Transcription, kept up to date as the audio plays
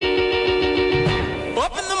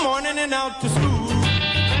sending out to school.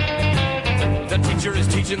 The teacher is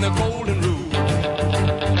teaching the golden rule.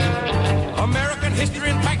 American history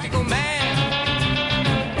and practical math.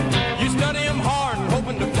 You study them hard and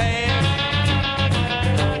hoping to pass.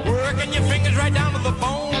 Working your fingers right down to the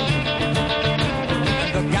bone.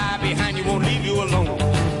 And the guy behind you won't leave you alone.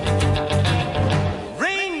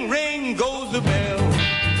 Ring, ring goes the bell.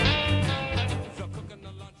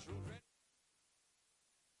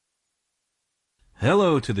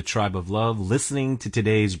 Hello to the Tribe of Love, listening to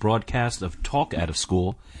today's broadcast of Talk Out of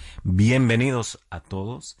School. Bienvenidos a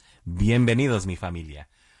todos. Bienvenidos, mi familia.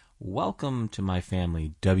 Welcome to my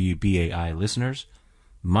family, WBAI listeners.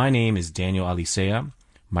 My name is Daniel Alicea.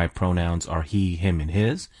 My pronouns are he, him, and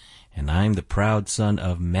his, and I'm the proud son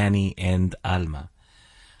of Manny and Alma.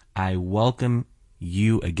 I welcome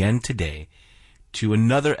you again today to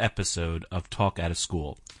another episode of Talk Out of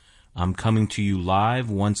School. I'm coming to you live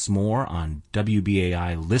once more on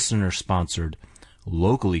WBAI listener-sponsored,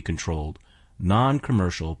 locally controlled,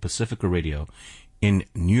 non-commercial Pacifica Radio in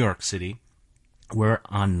New York City. We're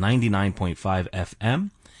on 99.5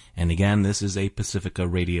 FM, and again, this is a Pacifica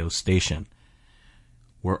radio station.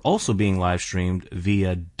 We're also being live-streamed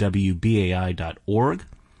via WBAI.org.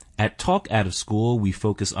 At Talk Out of School, we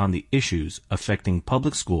focus on the issues affecting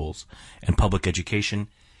public schools and public education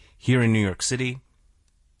here in New York City,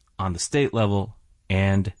 on the state level,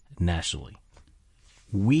 and nationally.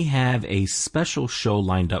 We have a special show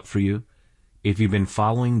lined up for you. If you've been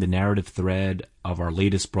following the narrative thread of our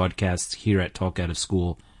latest broadcasts here at Talk Out of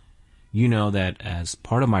School, you know that as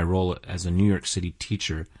part of my role as a New York City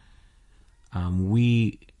teacher,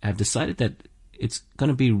 we have decided that it's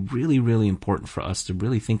going to be really, really important for us to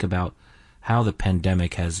really think about how the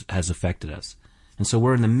pandemic has affected us. And so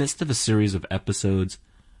we're in the midst of a series of episodes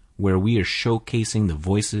where we are showcasing the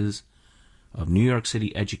voices of New York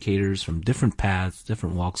City educators from different paths,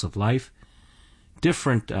 different walks of life,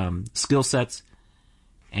 different skill sets.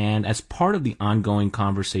 And as part of the ongoing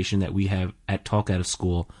conversation that we have at Talk Out of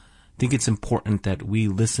School, I think it's important that we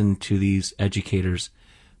listen to these educators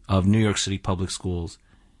of New York City public schools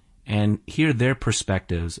and hear their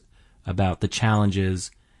perspectives about the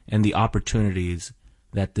challenges and the opportunities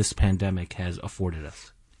that this pandemic has afforded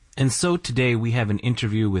us. And so today we have an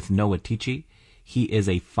interview with Noah Tichy. He is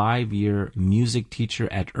a 5-year music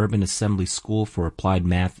teacher at Urban Assembly School for Applied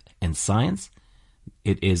Math and Science.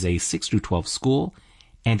 It is a 6-12 school,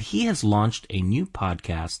 and he has launched a new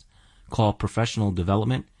podcast called Professional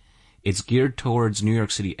Development. It's geared towards New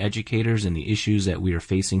York City educators and the issues that we are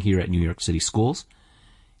facing here at New York City schools.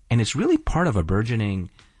 And it's really part of a burgeoning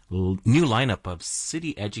new lineup of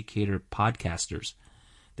city educator podcasters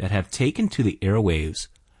that have taken to the airwaves,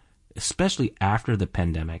 especially after the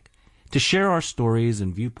pandemic, to share our stories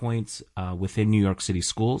and viewpoints within New York City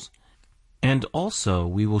schools. And also,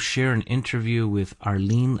 we will share an interview with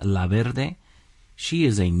Arlene Laverde. She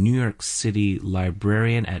is a New York City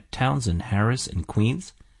librarian at Townsend Harris in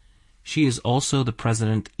Queens. She is also the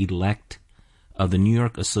president-elect of the New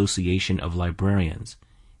York Association of Librarians.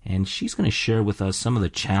 And she's going to share with us some of the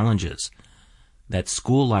challenges that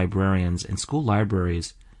school librarians and school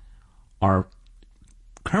libraries are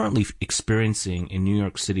currently experiencing in New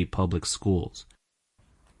York City public schools.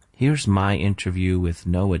 Here's my interview with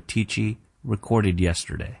Noah Tichy, recorded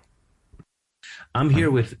yesterday. I'm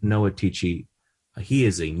here with Noah Tichy. He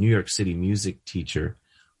is a New York City music teacher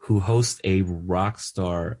who hosts a rock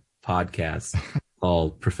star podcast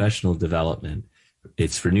called Professional Development.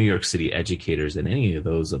 It's for New York City educators and any of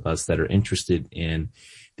those of us that are interested in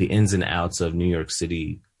the ins and outs of New York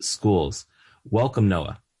City schools. Welcome,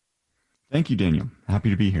 Noah. Thank you, Daniel. Happy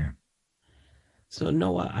to be here. So,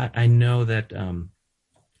 Noah, I know that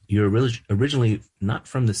you're originally not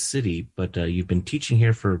from the city, but you've been teaching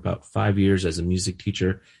here for about 5 years as a music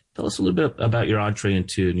teacher. Tell us a little bit about your entree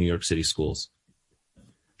into New York City schools.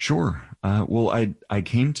 Sure. Well, I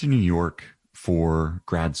came to New York for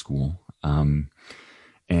grad school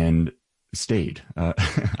and stayed.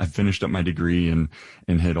 I finished up my degree and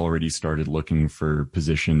had already started looking for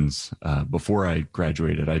positions before I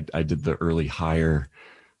graduated. I did the early hire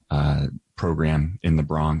program in the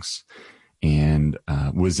Bronx and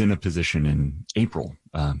was in a position in April,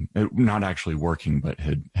 not actually working, but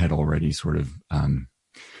had already sort of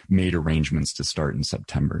made arrangements to start in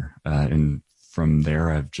September. And from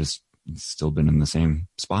there, I've just still been in the same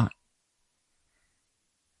spot.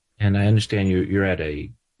 And I understand you're at a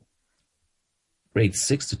grade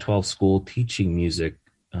 6 to 12 school teaching music.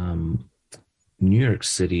 New York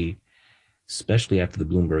City, especially after the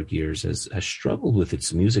Bloomberg years, has struggled with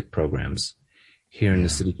its music programs here in the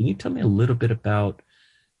city. Can you tell me a little bit about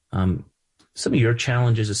some of your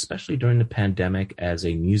challenges, especially during the pandemic as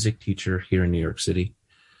a music teacher here in New York City?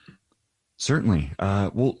 Certainly.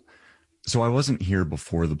 Well, so I wasn't here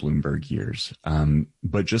before the Bloomberg years,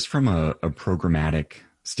 but just from a programmatic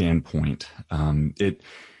standpoint,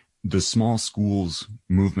 the small schools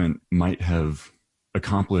movement might have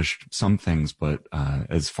accomplished some things, but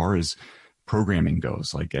as far as programming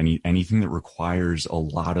goes, like anything that requires a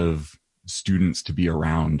lot of students to be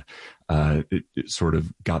around, it sort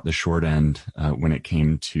of got the short end when it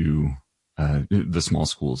came to the small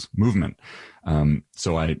schools movement.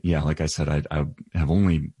 So like I said, I have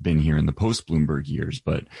only been here in the post Bloomberg years,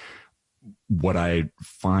 but what I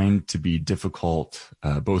find to be difficult,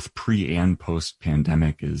 both pre and post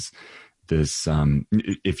pandemic, is this,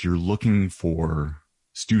 if you're looking for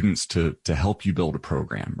students to help you build a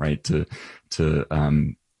program, right? To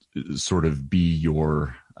sort of be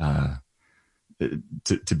your,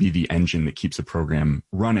 to be the engine that keeps a program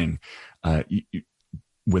running,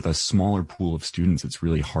 with a smaller pool of students, it's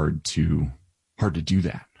really hard to do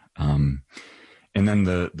that. And then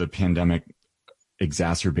the pandemic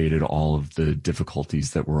exacerbated all of the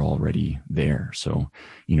difficulties that were already there. So,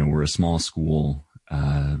 we're a small school,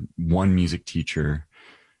 one music teacher,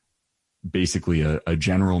 basically a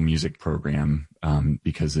general music program,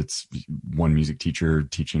 because it's one music teacher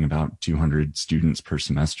teaching about 200 students per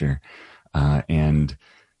semester. And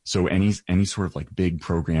so any sort of like big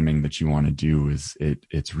programming that you want to do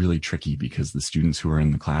it's really tricky because the students who are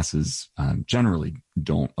in the classes generally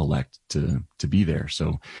don't elect to be there.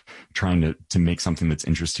 So trying to make something that's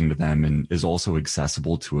interesting to them and is also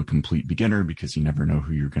accessible to a complete beginner, because you never know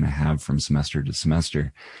who you're going to have from semester to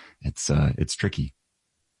semester. It's tricky.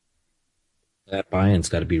 That buy-in's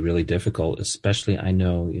got to be really difficult, especially I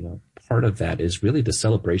know, part of that is really the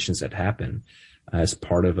celebrations that happen as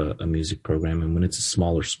part of a music program. And when it's a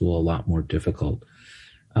smaller school, a lot more difficult.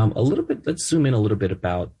 Let's zoom in a little bit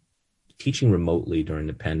about teaching remotely during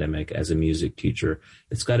the pandemic as a music teacher.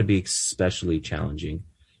 It's got to be especially challenging.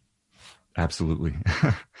 Absolutely.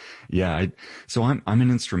 Yeah. So I'm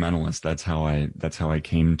an instrumentalist. That's how I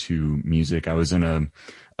came to music. I was in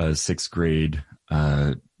a sixth grade,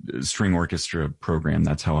 string orchestra program.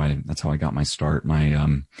 That's how I got my start.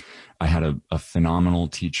 I had a phenomenal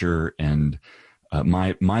teacher, and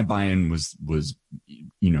my buy-in was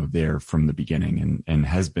there from the beginning and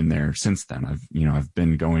has been there since then. I've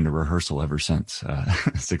been going to rehearsal ever since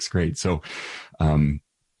sixth grade. So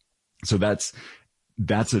that's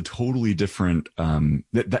a totally different,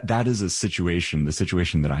 that is a situation. The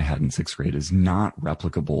situation that I had in sixth grade is not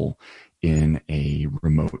replicable in a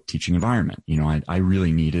remote teaching environment. I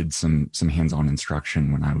really needed some hands-on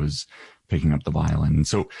instruction when I was picking up the violin. And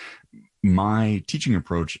so my teaching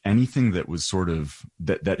approach, anything that was sort of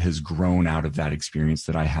that has grown out of that experience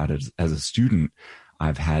that I had as a student,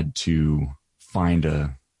 I've had to find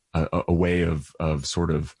a way of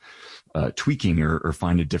sort of tweaking or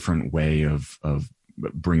find a different way of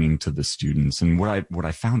bringing to the students. And what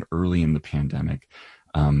I found early in the pandemic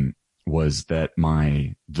was that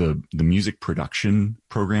the music production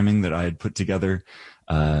programming that I had put together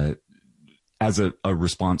as a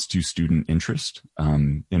response to student interest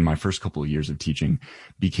in my first couple of years of teaching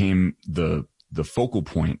became the focal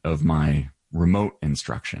point of my remote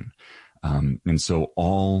instruction. And so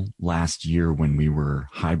all last year when we were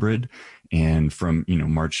hybrid, and from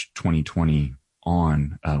March 2020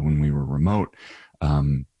 on when we were remote,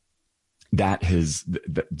 the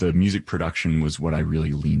music production was what I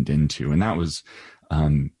really leaned into. And that was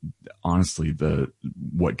honestly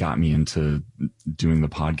what got me into doing the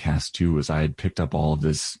podcast too, was I had picked up all of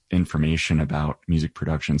this information about music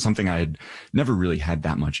production, something I had never really had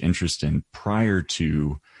that much interest in prior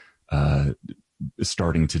to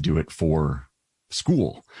starting to do it for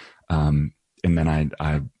school. And then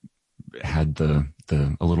I had a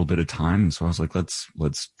little bit of time. So I was like,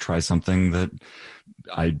 let's try something that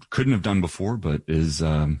I couldn't have done before, but is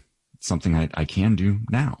something I can do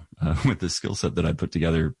now with the skill set that I put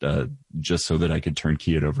together just so that I could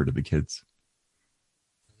turnkey it over to the kids.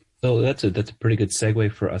 So that's a pretty good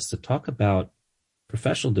segue for us to talk about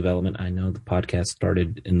professional development. I know the podcast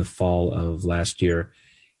started in the fall of last year.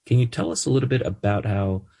 Can you tell us a little bit about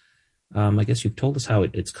how, I guess you've told us how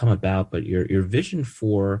it's come about, but your vision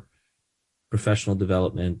for professional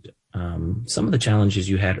development, some of the challenges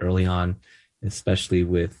you had early on, especially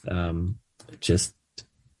with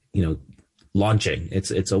launching.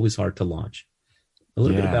 It's always hard to launch. A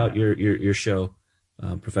little bit about your show,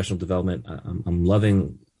 professional development. I'm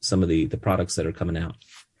loving some of the products that are coming out.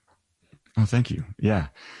 Oh, thank you. Yeah.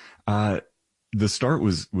 The start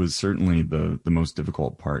was certainly the most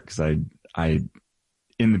difficult part, because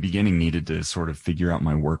in the beginning needed to sort of figure out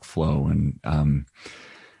my workflow, and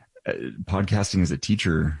podcasting as a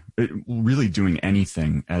teacher, really doing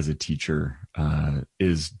anything as a teacher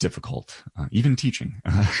is difficult, even teaching,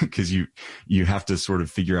 because you have to sort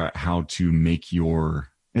of figure out how to make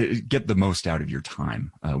get the most out of your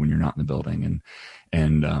time when you're not in the building,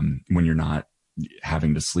 and when you're not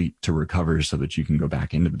having to sleep to recover so that you can go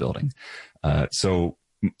back into the building. So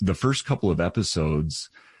the first couple of episodes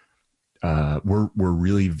were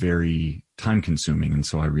really very time consuming. And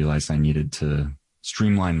so I realized I needed to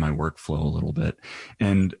streamline my workflow a little bit.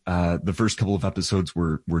 And the first couple of episodes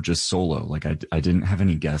were just solo. Like I didn't have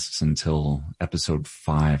any guests until episode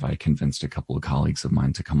 5. I convinced a couple of colleagues of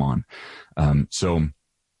mine to come on. So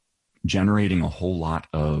generating a whole lot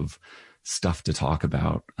of stuff to talk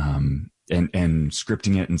about, and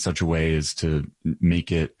scripting it in such a way as to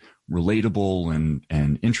make it relatable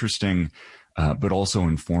and interesting, but also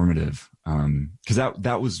informative. Cause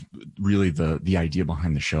that was really the idea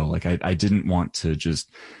behind the show. Like I didn't want to just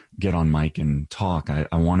get on mic and talk. I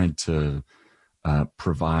wanted to,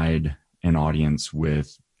 provide an audience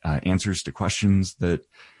with, answers to questions that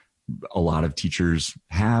a lot of teachers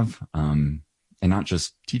have, and not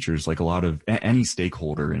just teachers, like a lot of any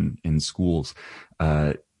stakeholder in schools,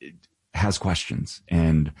 has questions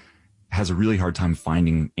and has a really hard time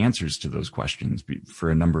finding answers to those questions for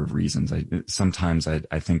a number of reasons. Sometimes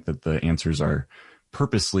I think that the answers are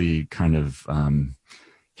purposely kind of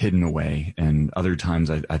hidden away, and other times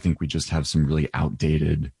I think we just have some really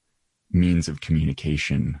outdated means of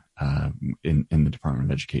communication in the Department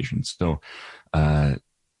of Education. So,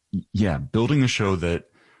 building a show that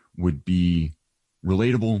would be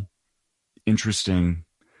relatable, interesting,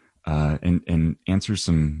 and answer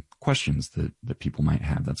some questions that people might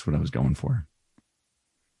have. That's what I was going for.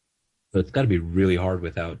 But it's got to be really hard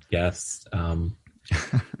without guests.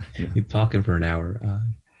 You're talking for an hour.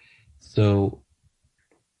 So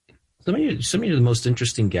some of the most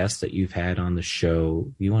interesting guests that you've had on the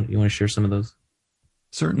show, you want to share some of those?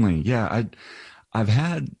 Certainly. Yeah.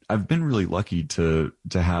 I've been really lucky to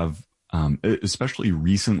have, especially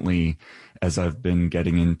recently, as I've been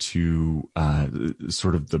getting into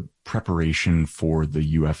sort of the preparation for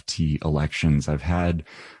the UFT elections. I've had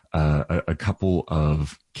a couple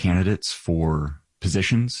of candidates for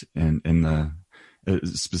positions in the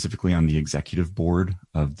specifically on the executive board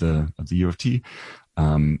of the UFT.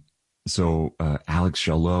 So Alex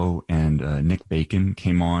Jalot and Nick Bacon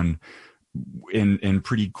came on in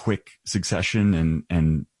pretty quick succession,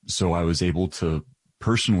 and so I was able to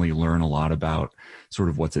personally learn a lot about sort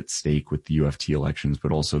of what's at stake with the UFT elections,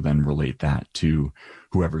 but also then relate that to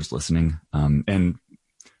whoever's listening. And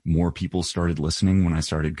more people started listening when I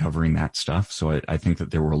started covering that stuff. So I think that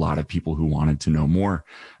there were a lot of people who wanted to know more.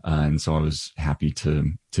 And so I was happy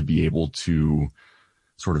to be able to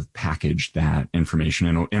sort of package that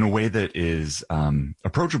information in a way that is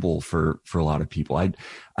approachable for a lot of people.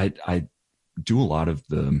 I do a lot of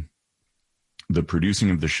the producing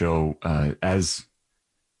of the show as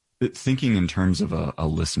thinking in terms of a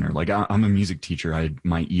listener. Like I'm a music teacher.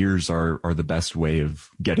 My ears are the best way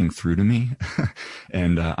of getting through to me.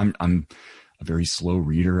 And I'm a very slow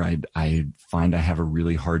reader. I find I have a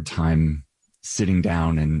really hard time sitting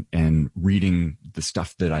down and reading the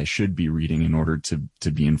stuff that I should be reading in order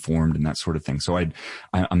to be informed and that sort of thing. So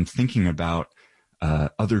I'm thinking about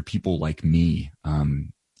other people like me,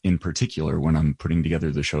 in particular, when I'm putting together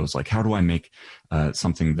the shows. Like, how do I make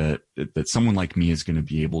something that someone like me is going to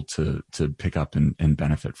be able to pick up and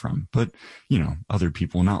benefit from? But, other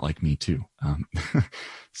people not like me too.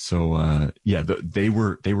 They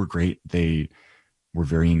were great. They were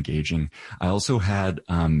very engaging. I also had,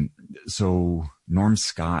 so Norm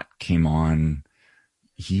Scott came on.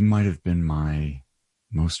 He might have been my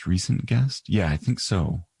most recent guest. Yeah, I think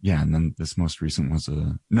so. Yeah. And then this most recent was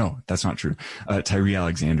no, that's not true. Tyree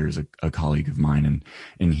Alexander is a colleague of mine,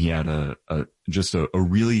 and he had just a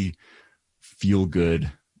really feel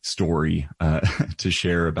good story, to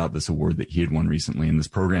share about this award that he had won recently in this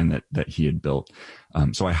program that he had built.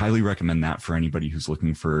 So I highly recommend that for anybody who's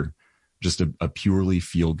looking for just a purely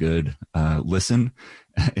feel good, listen.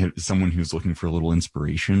 Someone who's looking for a little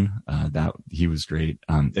inspiration, that he was great.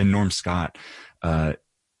 And Norm Scott,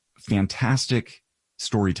 fantastic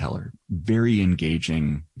storyteller, very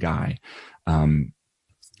engaging guy.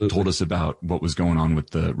 Told us about what was going on with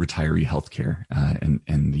the retiree healthcare,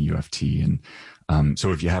 and the UFT. And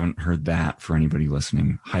so if you haven't heard that, for anybody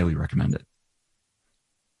listening, highly recommend it.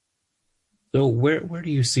 So where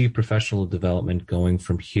do you see professional development going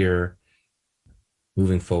from here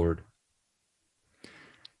moving forward?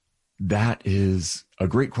 That is a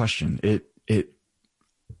great question.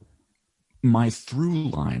 my through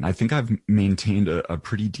line, I think I've maintained a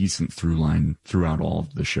pretty decent through line throughout all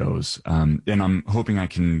of the shows. And I'm hoping I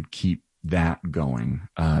can keep that going,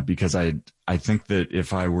 because I think that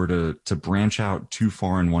if I were to branch out too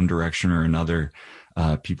far in one direction or another,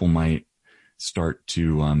 people might start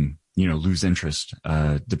to, lose interest,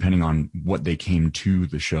 depending on what they came to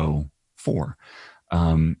the show for.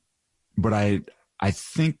 But I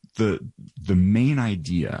think the main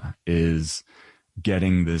idea is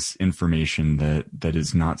getting this information that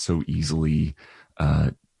is not so easily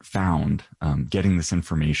found, getting this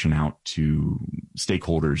information out to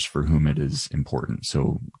stakeholders for whom it is important.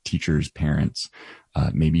 So teachers, parents,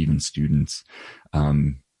 maybe even students.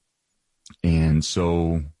 And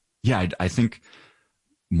so, yeah, I think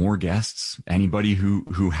more guests, anybody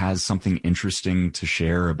who has something interesting to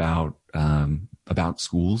share about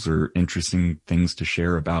schools or interesting things to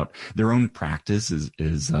share about their own practice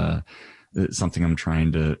is something I'm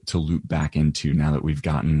trying to loop back into now that we've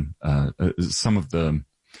gotten some of the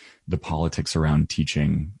politics around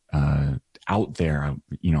teaching out there. I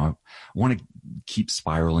want to keep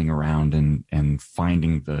spiraling around and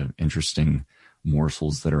finding the interesting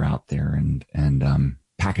morsels that are out there and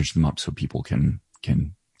package them up so people can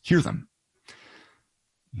hear them.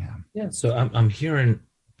 Yeah. Yeah. So I'm hearing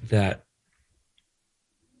that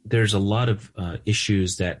there's a lot of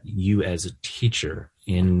issues that you as a teacher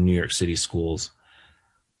in New York City schools,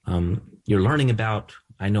 you're learning about.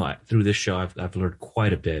 I know through this show, I've learned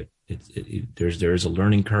quite a bit. There's a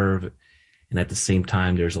learning curve, and at the same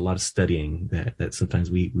time, there's a lot of studying that sometimes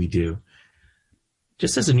we do.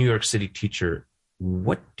 Just as a New York City teacher,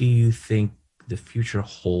 what do you think the future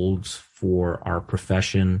holds for our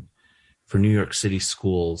profession, for New York City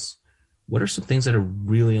schools? What are some things that are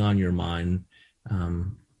really on your mind,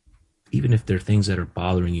 even if they're things that are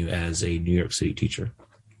bothering you as a New York City teacher?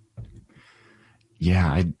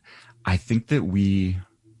 Yeah, I think that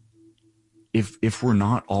if we're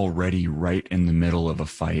not already right in the middle of a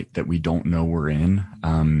fight that we don't know we're in,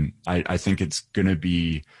 I think it's going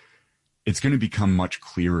to become much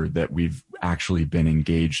clearer that we've actually been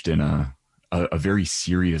engaged in a very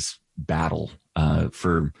serious battle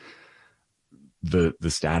for the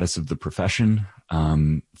status of the profession,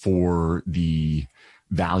 for the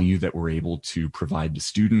value that we're able to provide to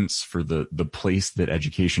students, for the place that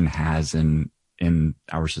education has in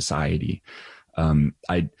our society.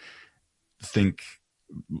 I think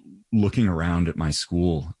looking around at my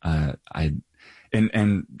school,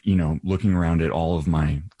 looking around at all of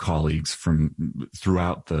my colleagues from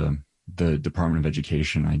throughout the Department of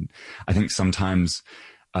Education, I think sometimes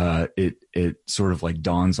it sort of like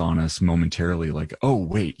dawns on us momentarily, like, oh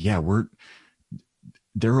wait, yeah,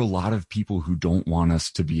 there are a lot of people who don't want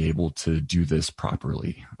us to be able to do this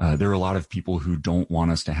properly. There are a lot of people who don't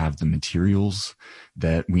want us to have the materials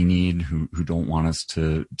that we need, who don't want us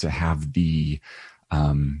to have the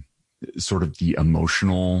sort of the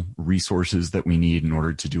emotional resources that we need in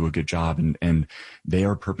order to do a good job. And they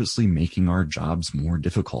are purposely making our jobs more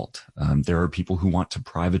difficult. There are people who want to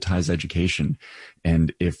privatize education.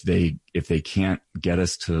 And if they can't get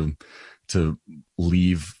us to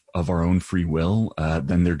leave of our own free will,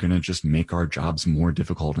 then they're going to just make our jobs more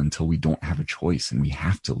difficult until we don't have a choice and we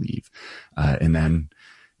have to leave. And then,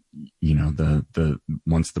 the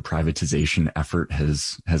once the privatization effort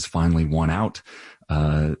has finally won out,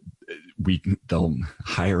 they'll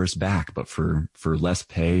hire us back, but for less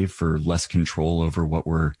pay, for less control over what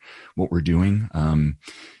we're doing.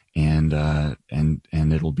 And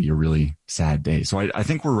it'll be a really sad day. So I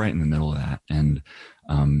think we're right in the middle of that. And,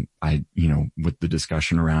 with the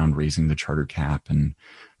discussion around raising the charter cap and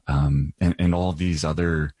all these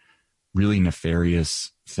other really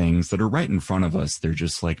nefarious things that are right in front of us, they're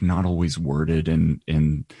just like not always worded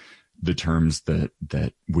in the terms that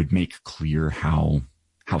would make clear how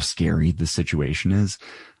scary the situation is.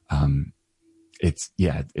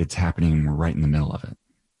 It's happening and we're right in the middle of it.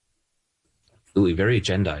 Absolutely, very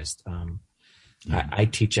agendized. I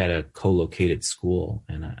teach at a co-located school,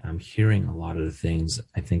 and I'm hearing a lot of the things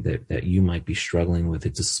I think that you might be struggling with.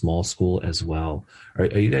 It's a small school as well. Are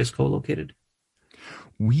you guys co-located?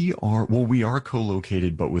 We are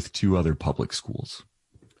co-located, but with two other public schools.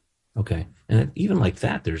 Okay. And even like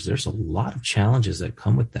that, there's a lot of challenges that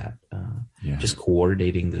come with that. Just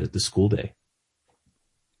coordinating the school day.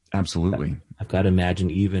 Absolutely. I've got to imagine,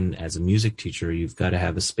 even as a music teacher, you've got to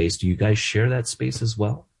have a space. Do you guys share that space as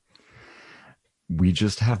well? We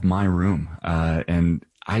just have my room. And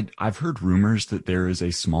I've heard rumors that there is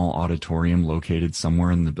a small auditorium located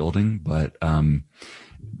somewhere in the building, but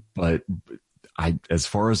as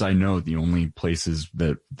far as I know, the only places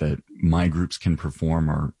that my groups can perform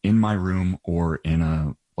are in my room or in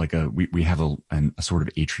a we have a sort of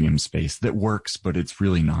atrium space that works, but it's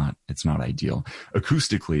not ideal.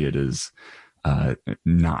 Acoustically, it is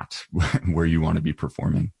not where you want to be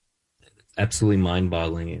performing. Absolutely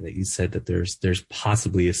mind-boggling that you said that there's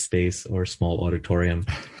possibly a space or a small auditorium.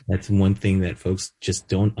 That's one thing that folks just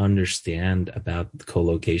don't understand about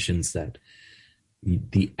co-locations, that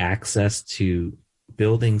the access to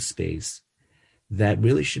building space that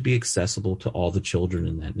really should be accessible to all the children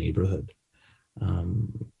in that neighborhood,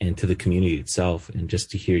 and to the community itself. And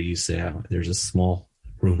just to hear you say, oh, there's a small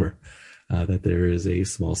rumor that there is a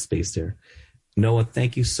small space there. Noah,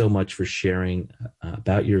 thank you so much for sharing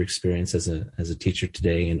about your experience as a teacher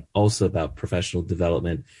today, and also about professional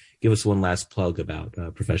development. Give us one last plug about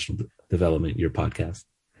professional development, your podcast.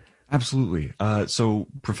 Absolutely. So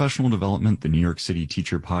Professional Development, the New York City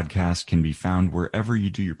Teacher Podcast, can be found wherever you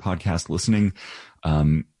do your podcast listening.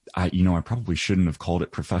 I probably shouldn't have called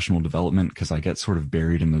it Professional Development because I get sort of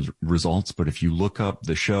buried in those results. But if you look up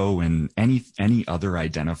the show and any other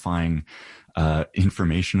identifying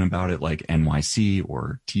information about it, like NYC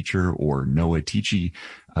or Teacher or Noah Tichy,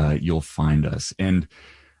 you'll find us. And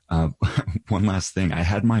one last thing, I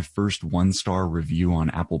had my first 1-star review on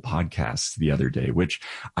Apple Podcasts the other day, which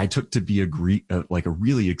I took to be a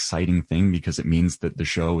really exciting thing, because it means that the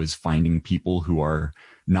show is finding people who are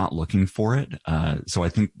not looking for it. So I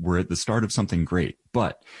think we're at the start of something great.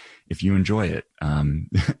 But if you enjoy it,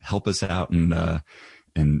 help us out and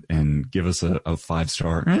give us a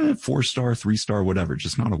 5-star, 4-star, 3-star, whatever,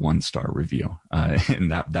 just not a 1-star review.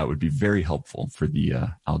 And that would be very helpful for the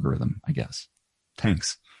algorithm, I guess.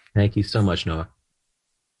 Thanks. Thank you so much, Noah.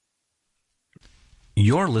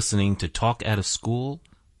 You're listening to Talk at a School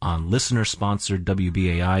on listener-sponsored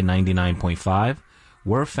WBAI 99.5.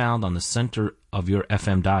 We're found on the center of your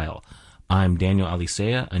FM dial. I'm Daniel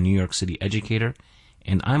Alicea, a New York City educator,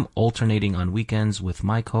 and I'm alternating on weekends with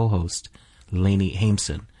my co-host, Lainey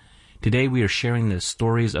Hameson. Today we are sharing the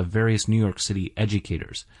stories of various New York City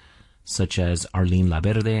educators, such as Arlene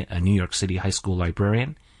Laverde, a New York City high school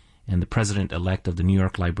librarian, and the president-elect of the New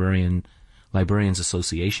York Librarians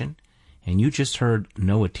Association. And you just heard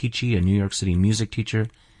Noah Tichy, a New York City music teacher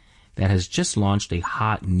that has just launched a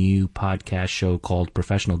hot new podcast show called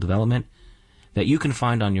Professional Development that you can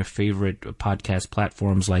find on your favorite podcast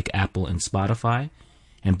platforms like Apple and Spotify.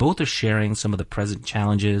 And both are sharing some of the present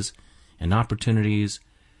challenges and opportunities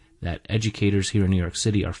that educators here in New York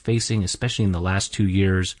City are facing, especially in the last 2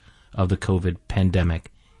 years of the COVID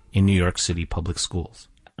pandemic in New York City public schools.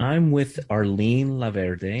 I'm with Arlene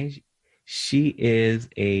Laverde. She is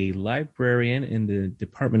a librarian in the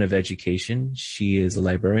Department of Education. She is a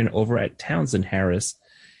librarian over at Townsend Harris.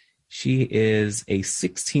 She is a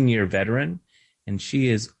 16-year veteran, and she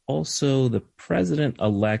is also the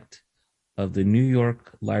president-elect of the New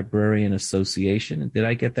York Librarian Association. Did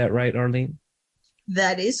I get that right, Arlene?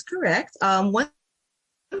 That is correct. One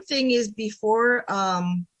thing is before,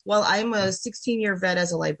 while I'm a 16-year vet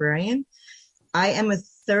as a librarian, I am a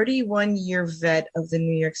 31-year vet of the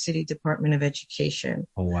New York City Department of Education.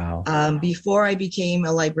 Oh, wow. Before I became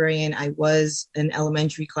a librarian, I was an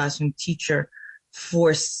elementary classroom teacher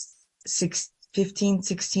for 15,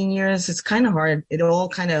 16 years. It's kind of hard. It all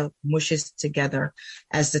kind of mushes together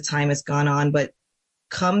as the time has gone on. But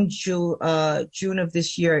come June of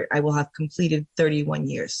this year, I will have completed 31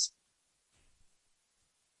 years.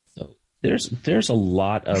 So there's a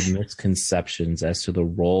lot of misconceptions as to the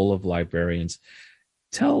role of librarians.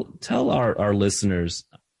 Tell our listeners,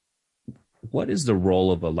 what is the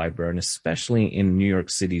role of a librarian, especially in New York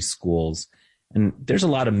City schools? And there's a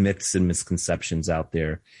lot of myths and misconceptions out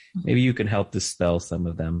there. Maybe you can help dispel some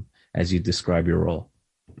of them as you describe your role.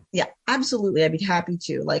 Yeah, absolutely. I'd be happy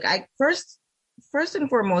to. First and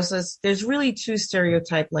foremost, there's really 2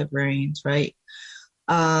 stereotype librarians, right?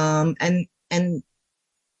 And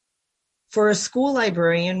for a school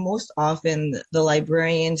librarian, most often the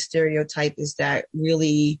librarian stereotype is that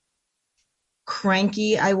really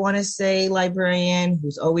cranky, I want to say, librarian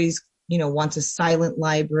who's always, wants a silent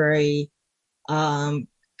library, Madam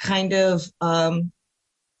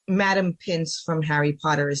Pince from Harry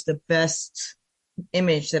Potter is the best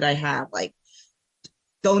image that I have. Like,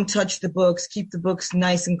 don't touch the books, keep the books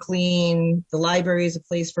nice and clean. The library is a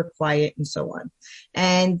place for quiet and so on.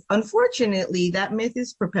 And unfortunately, that myth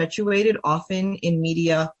is perpetuated often in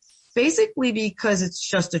media, basically because it's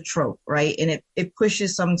just a trope, right? And it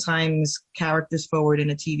pushes sometimes characters forward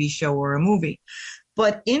in a TV show or a movie.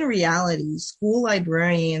 But in reality, school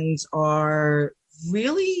librarians are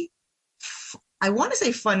really, I want to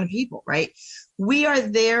say, fun people, right? We are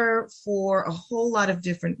there for a whole lot of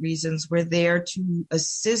different reasons. We're there to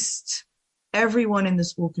assist everyone in the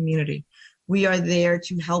school community. We are there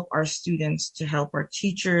to help our students, to help our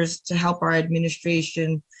teachers, to help our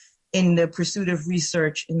administration in the pursuit of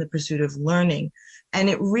research, in the pursuit of learning. And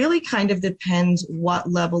it really kind of depends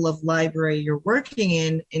what level of library you're working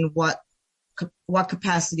in what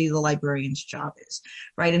capacity the librarian's job is,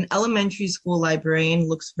 right? An elementary school librarian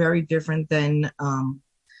looks very different than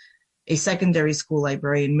a secondary school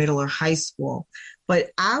librarian, middle or high school.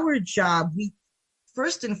 But our job,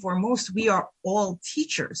 first and foremost, we are all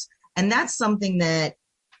teachers. And that's something that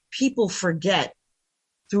people forget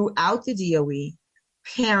throughout the DOE,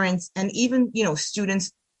 parents, and even,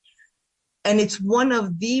 students. And it's one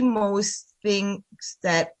of the most things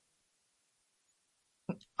that,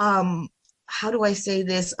 how do I say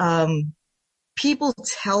this? People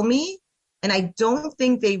tell me, and I don't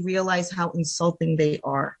think they realize how insulting they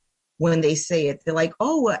are when they say it. They're like,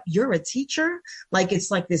 oh, you're a teacher? Like, it's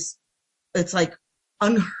like this, it's like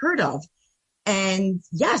unheard of. And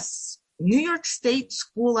yes, New York State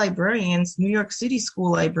school librarians, New York City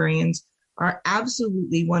school librarians are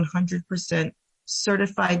absolutely 100%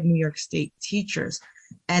 certified New York State teachers.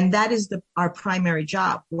 And that is our primary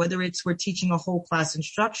job, whether it's we're teaching a whole class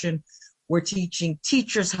instruction, we're teaching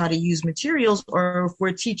teachers how to use materials, or if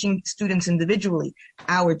we're teaching students individually,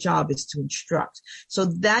 our job is to instruct. So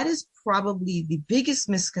that is probably the biggest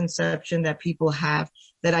misconception that people have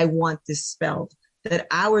that I want dispelled, that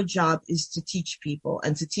our job is to teach people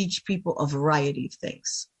and to teach people a variety of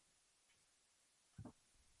things.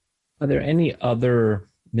 Are there any other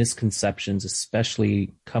misconceptions,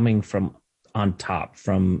 especially coming from on top,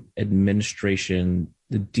 from administration,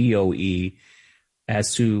 the DOE,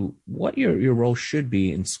 as to what your role should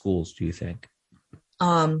be in schools, do you think?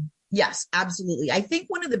 Yes, absolutely. I think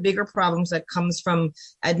one of the bigger problems that comes from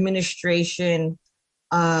administration,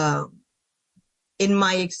 in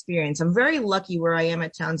my experience, I'm very lucky where I am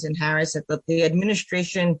at Townsend Harris that the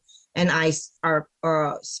administration and I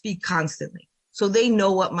speak constantly. So they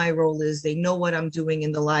know what my role is. They know what I'm doing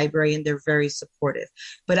in the library, and they're very supportive.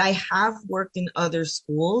 But I have worked in other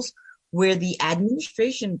schools where the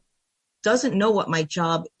administration doesn't know what my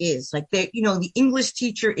job is. Like, the English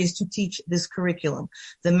teacher is to teach this curriculum.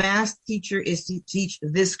 The math teacher is to teach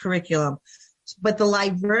this curriculum. But the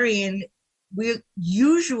librarian, we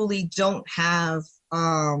usually don't have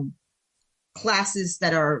classes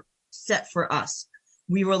that are set for us.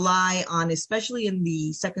 We rely on, especially in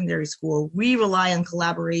the secondary school, we rely on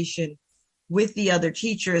collaboration with the other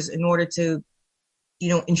teachers in order to,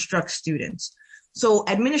 instruct students. So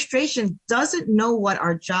administration doesn't know what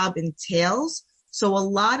our job entails. So a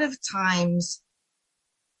lot of times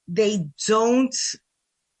they don't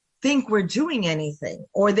think we're doing anything,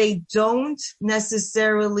 or they don't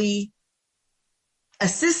necessarily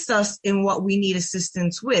assist us in what we need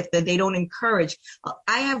assistance with, that they don't encourage.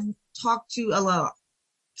 I've talked to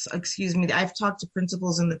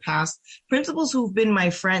principals in the past, principals who've been my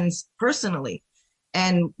friends personally.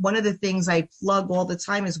 And one of the things I plug all the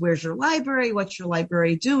time is, where's your library? What's your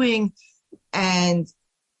library doing? And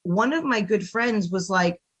one of my good friends was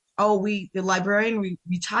like, oh, the librarian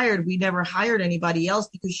retired. We never hired anybody else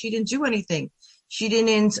because she didn't do anything. She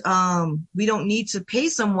didn't, we don't need to pay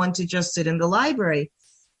someone to just sit in the library.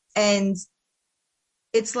 And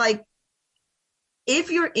it's like, if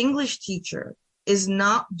your English teacher is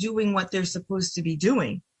not doing what they're supposed to be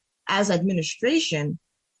doing as administration,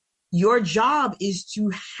 your job is to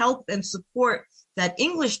help and support that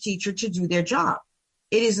English teacher to do their job.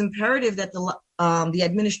 It is imperative that the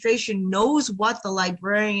administration knows what the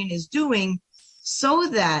librarian is doing so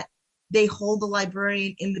that they hold the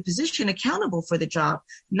librarian in the position accountable for the job.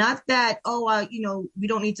 Not that, we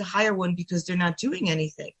don't need to hire one because they're not doing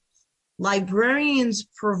anything. Librarians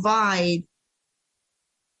provide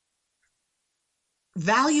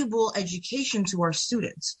valuable education to our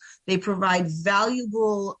students. They provide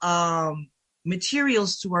valuable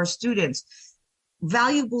materials to our students,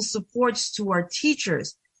 valuable supports to our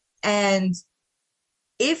teachers. And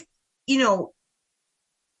if,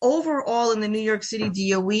 overall in the New York City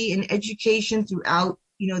DOE, in education throughout,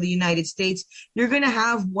 the United States, you're going to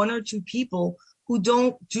have one or two people who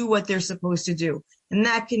don't do what they're supposed to do. And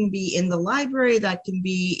that can be in the library, that can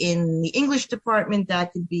be in the English department,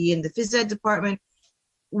 that could be in the phys ed department.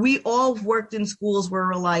 We all worked in schools where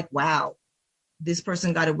we're like, wow, this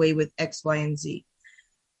person got away with X, Y, and Z.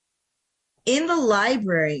 In the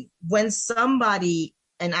library, when somebody,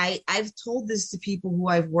 and I've told this to people who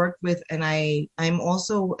I've worked with, and I'm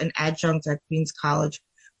also an adjunct at Queens College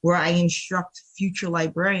where I instruct future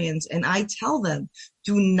librarians, and I tell them,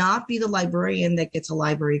 do not be the librarian that gets a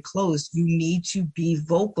library closed. You need to be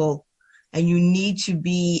vocal, and you need to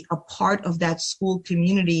be a part of that school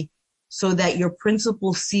community so that your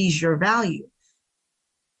principal sees your value.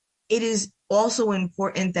 It is also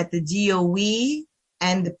important that the DOE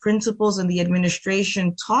and the principals and the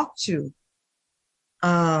administration talk to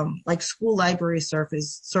like school library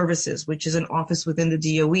services, which is an office within the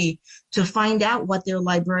DOE, to find out what their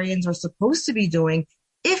librarians are supposed to be doing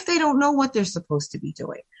if they don't know what they're supposed to be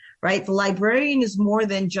doing, right? The librarian is more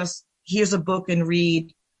than just here's a book and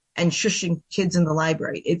read and shushing kids in the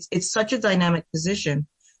library. It's such a dynamic position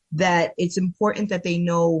that it's important that they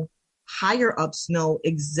know, higher ups know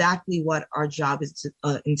exactly what our job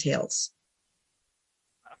entails.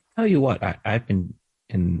 Tell you what, I've been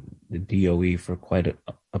in the DOE for quite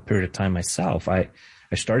a period of time myself. I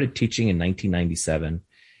started teaching in 1997,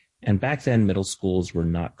 and back then middle schools were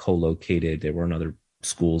not co-located. There weren't other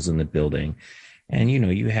schools in the building. And,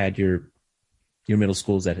 you had your middle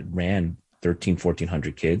schools that had ran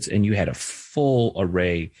 1,400 kids, and you had a full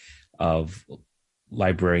array of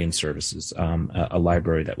librarian services, a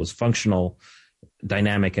library that was functional,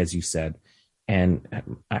 dynamic, as you said. And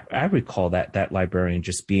I recall that librarian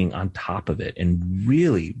just being on top of it and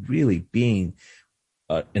really, really being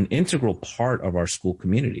an integral part of our school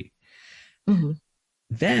community. Mm-hmm.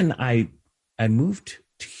 Then I moved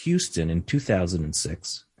to Houston in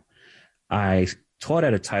 2006. I taught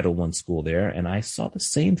at a Title I school there, and I saw the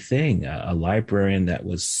same thing, a librarian that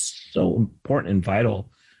was so important and vital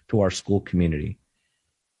to our school community.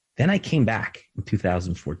 Then I came back in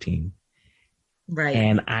 2014. Right.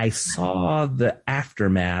 And I saw the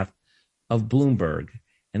aftermath of Bloomberg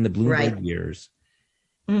and the Bloomberg years,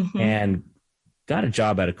 and got a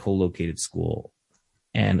job at a co-located school.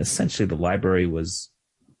 And essentially the library was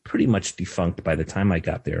pretty much defunct by the time I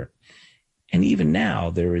got there. And even now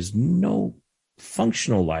there is no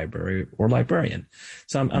functional library or librarian.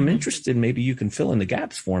 So I'm interested, maybe you can fill in the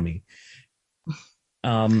gaps for me.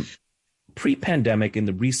 Pre-pandemic, in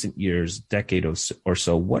the recent years, decade or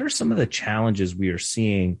so, what are some of the challenges we are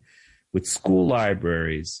seeing with school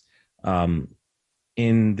libraries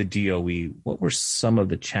in the DOE? What were some of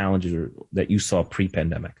the challenges that you saw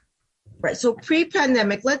pre-pandemic? Right. So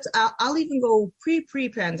pre-pandemic, I'll even go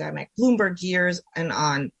pre-pandemic, Bloomberg years and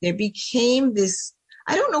on. There became this,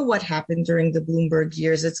 I don't know what happened during the Bloomberg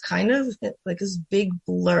years. It's kind of like this big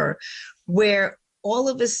blur where all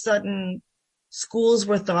of a sudden schools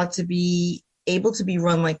were thought to be able to be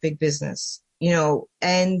run like big business,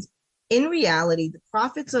 and in reality, the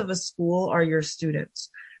profits of a school are your students,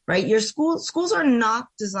 right? Your schools are not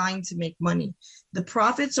designed to make money. The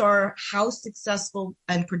profits are how successful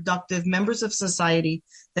and productive members of society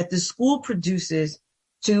that the school produces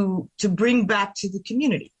to bring back to the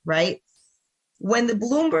community, right? When the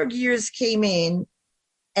Bloomberg years came in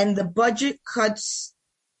and the budget cuts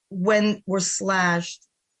were slashed,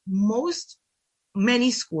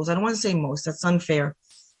 many schools, I don't want to say most, that's unfair.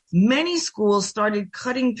 Many schools started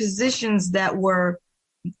cutting positions that were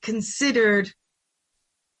considered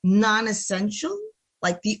non-essential,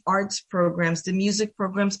 like the arts programs, the music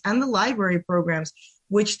programs, and the library programs,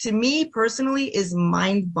 which to me personally is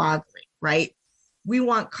mind-boggling, right? We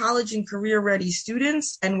want college and career-ready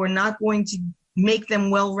students, and we're not going to make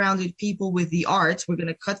them well-rounded people with the arts. We're going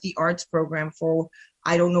to cut the arts program for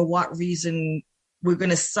I don't know what reason. We're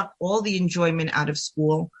going to suck all the enjoyment out of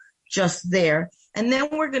school just there. And then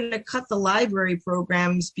we're going to cut the library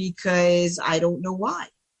programs because I don't know why.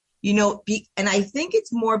 And I think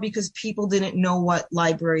it's more because people didn't know what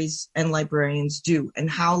libraries and librarians do and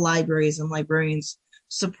how libraries and librarians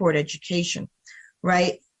support education,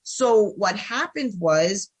 right? So what happened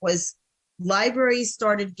was libraries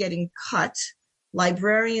started getting cut,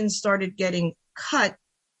 librarians started getting cut,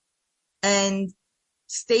 and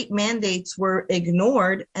state mandates were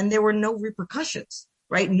ignored, and there were no repercussions,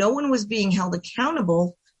 right? No one was being held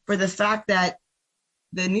accountable for the fact that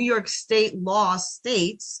the New York State law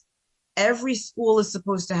states every school is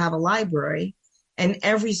supposed to have a library, and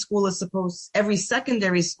every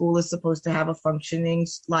secondary school is supposed to have a functioning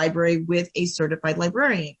library with a certified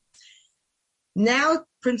librarian. Now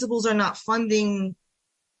principals are not funding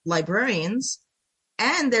librarians,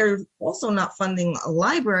 and they're also not funding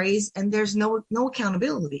libraries, and there's no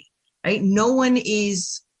accountability, right? No one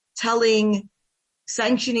is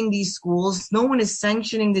sanctioning these schools. No one is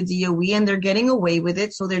sanctioning the DOE, and they're getting away with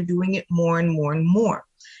it. So they're doing it more and more and more.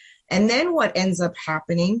 And then what ends up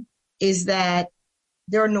happening is that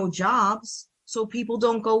there are no jobs. So people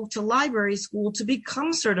don't go to library school to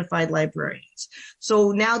become certified librarians.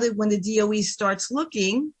 So now that when the DOE starts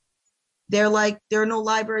looking, they're like, there are no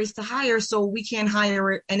libraries to hire, so we can't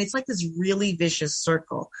hire it. And it's like this really vicious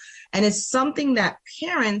circle. And it's something that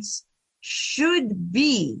parents should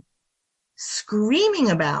be screaming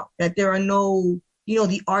about, that there are no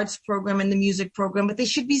the arts program and the music program, but they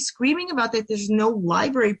should be screaming about that there's no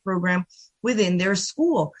library program within their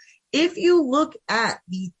school. If you look at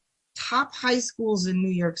the top high schools in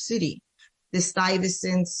New York City, the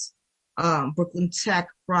Stuyvesant's, Brooklyn Tech,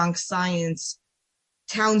 Bronx Science,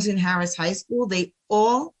 Townsend Harris High School, they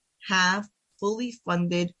all have fully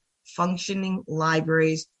funded, functioning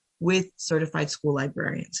libraries with certified school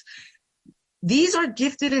librarians. These are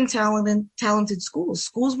gifted and talented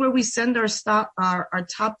schools where we send our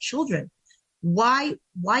top children. Why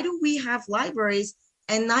do we have libraries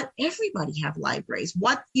and not everybody have libraries?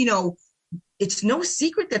 It's no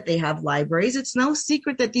secret that they have libraries. It's no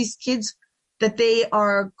secret that these kids that they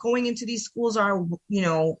are going into these schools are,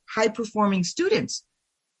 high performing students,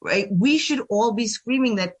 right? We should all be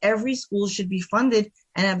screaming that every school should be funded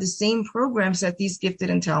and have the same programs that these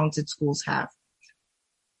gifted and talented schools have.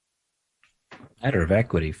 Matter of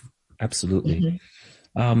equity. Absolutely.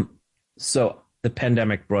 Mm-hmm. So the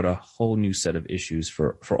pandemic brought a whole new set of issues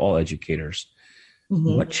for all educators.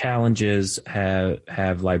 Mm-hmm. What challenges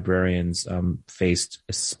have librarians faced,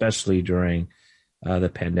 especially during the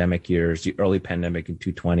pandemic years, the early pandemic in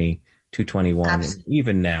 2020, 2021, and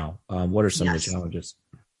even now? What are some of the challenges?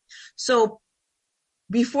 So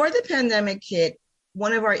before the pandemic hit,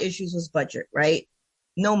 one of our issues was budget, right?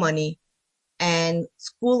 No money. And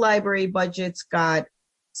school library budgets got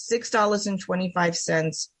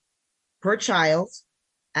 $6.25 per child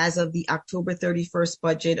as of the October 31st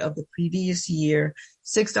budget of the previous year,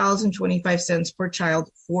 $6.25 per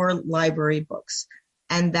child for library books.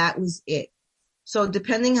 And that was it. So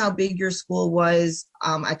depending how big your school was,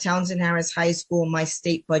 at Townsend Harris High School, my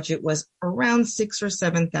state budget was around $6,000 or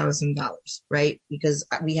 $7,000, right? Because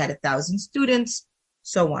we had 1,000 students,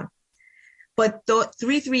 so on. But the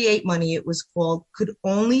 338 money, it was called, could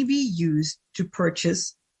only be used to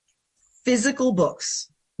purchase physical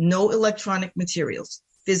books, no electronic materials,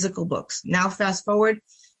 physical books. Now, fast forward,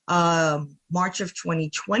 March of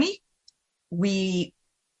 2020, New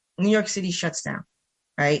York City shuts down,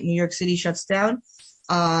 right? New York City shuts down.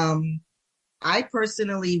 I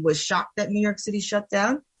personally was shocked that New York City shut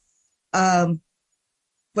down.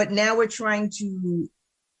 But now we're trying to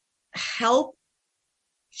help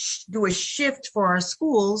do a shift for our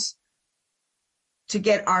schools to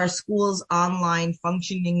get our schools online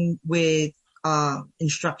functioning with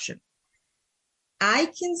instruction. I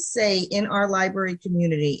can say in our library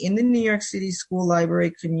community, in the New York City school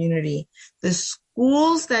library community, the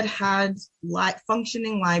schools that had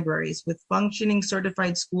functioning libraries with functioning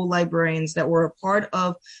certified school librarians that were a part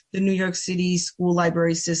of the New York City school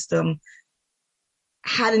library system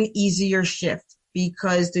had an easier shift,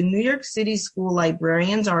 because the New York City school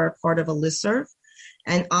librarians are a part of a listserv.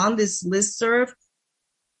 And on this listserv,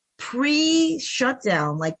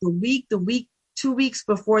 pre-shutdown, like 2 weeks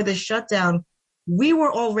before the shutdown, we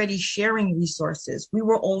were already sharing resources. We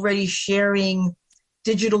were already sharing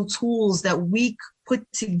digital tools that we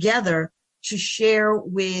put together to share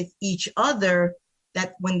with each other,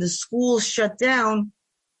 that when the schools shut down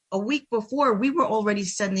a week before, we were already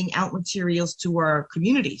sending out materials to our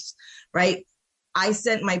communities, right? I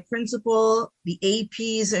sent my principal, the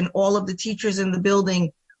APs, and all of the teachers in the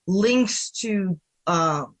building links to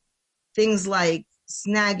things like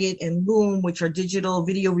Snagit and Loom, which are digital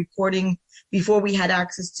video recording before we had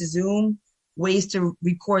access to Zoom, ways to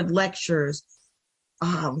record lectures,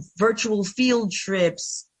 virtual field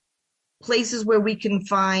trips, places where we can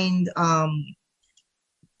find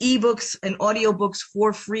ebooks and audiobooks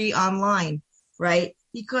for free online, right?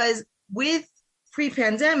 Because with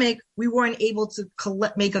pre-pandemic, we weren't able to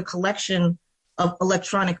make a collection of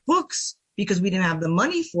electronic books because we didn't have the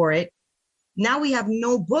money for it. Now we have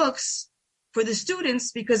no books for the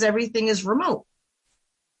students because everything is remote.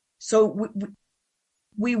 So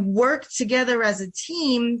we work together as a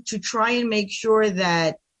team to try and make sure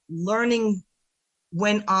that learning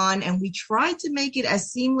went on, and we tried to make it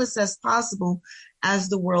as seamless as possible as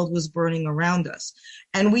the world was burning around us.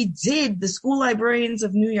 And the school librarians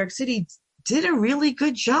of New York City did a really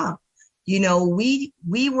good job. We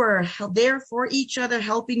were there for each other,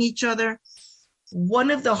 helping each other.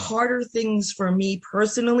 One of the harder things for me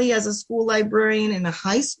personally as a school librarian in a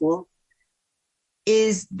high school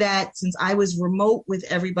is that since I was remote with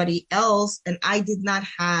everybody else and I did not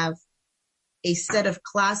have a set of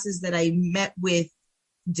classes that I met with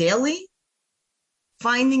daily,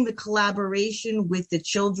 finding the collaboration with the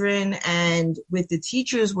children and with the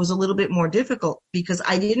teachers was a little bit more difficult, because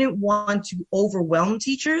I didn't want to overwhelm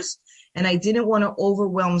teachers and I didn't want to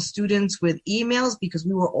overwhelm students with emails because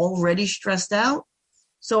we were already stressed out.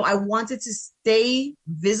 So I wanted to stay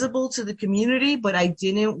visible to the community, but I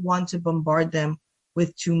didn't want to bombard them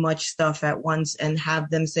with too much stuff at once and have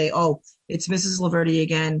them say, oh, it's Mrs. Laverty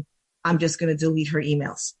again. I'm just going to delete her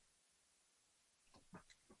emails.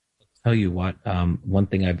 Tell you what, one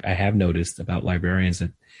thing I have noticed about librarians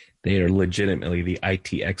that they are legitimately the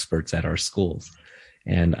IT experts at our schools.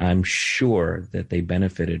 And I'm sure that they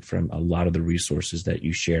benefited from a lot of the resources that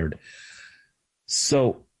you shared.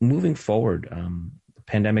 So moving forward, the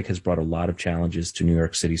pandemic has brought a lot of challenges to New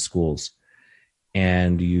York City schools.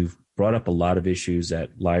 And you've brought up a lot of issues that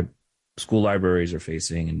school libraries are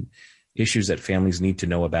facing and issues that families need to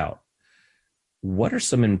know about. What are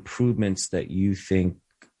some improvements that you think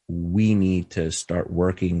we need to start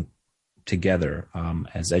working together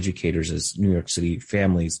as educators, as New York City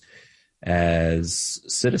families, as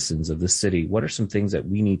citizens of the city? What are some things that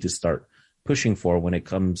we need to start pushing for when it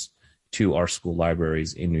comes to our school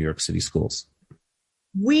libraries in New York City schools?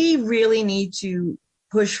 We really need to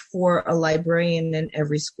push for a librarian in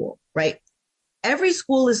every school, right? Every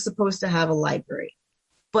school is supposed to have a library,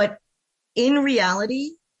 but in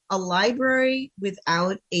reality, a library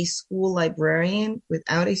without a school librarian,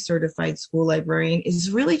 without a certified school librarian,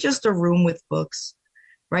 is really just a room with books,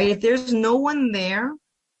 right? If there's no one there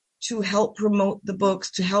to help promote the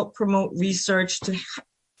books, to help promote research,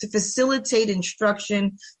 to facilitate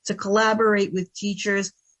instruction, to collaborate with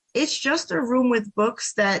teachers, it's just a room with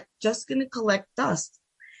books that just going to collect dust.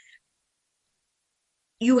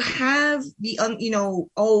 You have the,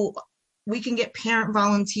 we can get parent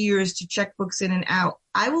volunteers to check books in and out.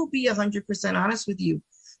 I will be 100% honest with you.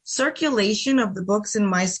 Circulation of the books in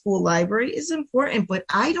my school library is important, but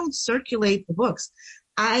I don't circulate the books.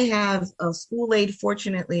 I have a school aide.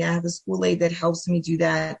 Fortunately, I have a school aide that helps me do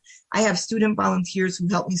that. I have student volunteers who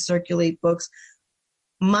help me circulate books.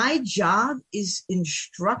 My job is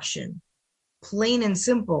instruction, plain and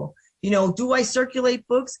simple. Do I circulate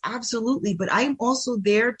books? Absolutely. But I'm also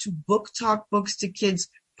there to book talk books to kids,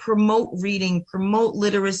 promote reading, promote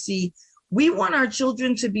literacy. We want our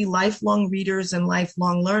children to be lifelong readers and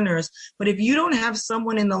lifelong learners. But if you don't have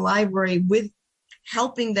someone in the library with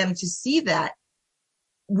helping them to see that,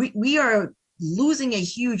 we are losing a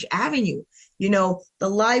huge avenue. The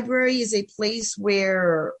library is a place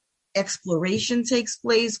where exploration takes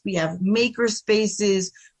place. We have maker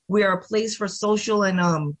spaces. We are a place for social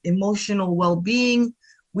and emotional well-being.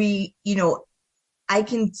 I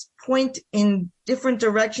can point in different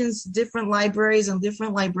directions, different libraries and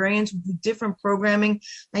different librarians who do different programming.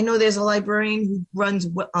 I know there's a librarian who runs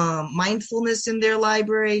mindfulness in their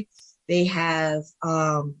library. They have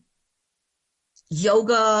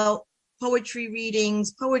yoga, poetry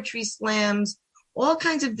readings, poetry slams, all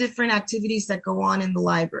kinds of different activities that go on in the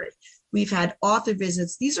library. We've had author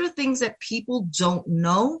visits. These are things that people don't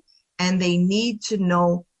know, and they need to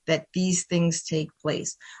know that these things take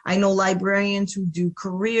place. I know librarians who do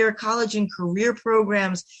college and career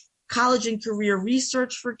programs, college and career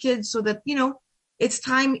research for kids so that, it's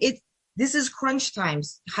time. This is crunch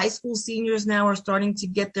times. High school seniors now are starting to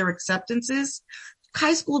get their acceptances.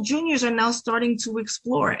 High school juniors are now starting to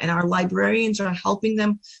explore, and our librarians are helping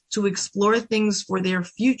them to explore things for their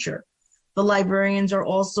future. The librarians are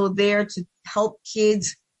also there to help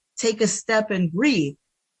kids take a step and breathe,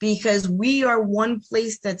 because we are one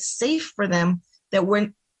place that's safe for them, that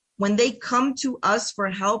when they come to us for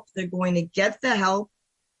help, they're going to get the help.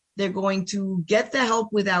 They're going to get the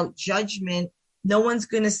help without judgment. No one's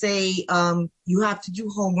going to say, you have to do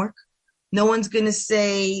homework. No one's going to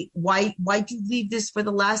say, why'd you leave this for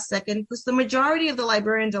the last second? Because the majority of the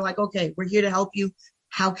librarians are like, okay, we're here to help you.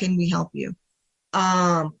 How can we help you?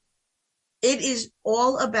 It is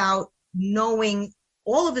all about knowing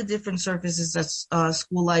all of the different services that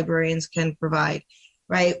school librarians can provide,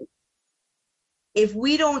 right? If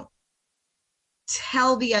we don't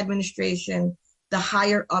tell the administration, the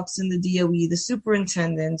higher ups in the DOE, the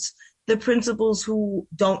superintendents, the principals who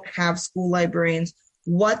don't have school librarians,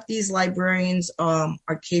 what these librarians are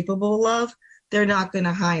capable of, they're not going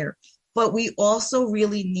to hire. But we also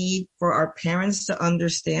really need for our parents to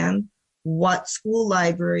understand what school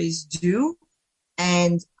libraries do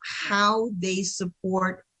and how they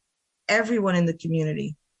support everyone in the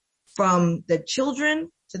community, from the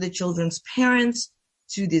children to the children's parents,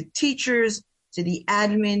 to the teachers, to the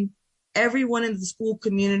admin. Everyone in the school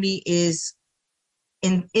community is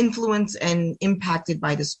influenced and impacted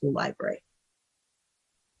by the school library.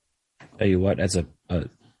 Tell you what, as a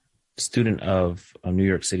student of New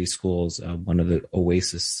York City schools, one of the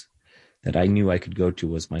oases that I knew I could go to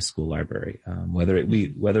was my school library. Whether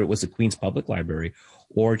it was the Queens Public Library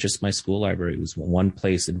or just my school library, it was one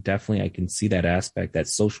place, and definitely I can see that aspect, that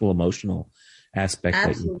social emotional aspect.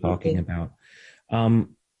 Absolutely. That you're talking about.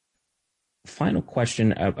 final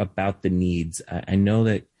question about the needs. I know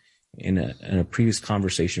that in a previous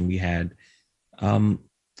conversation we had, the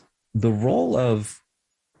role of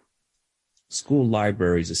school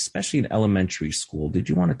libraries, especially in elementary school. Did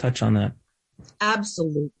you want to touch on that?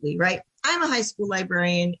 Absolutely, right. I'm a high school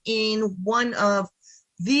librarian in one of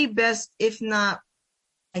the best, if not,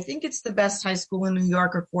 I think it's the best high school in New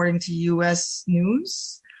York, according to U.S.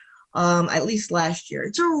 News, at least last year.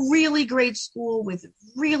 It's a really great school with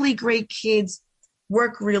really great kids,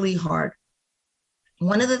 work really hard.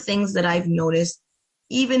 One of the things that I've noticed,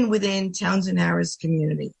 even within Townsend Harris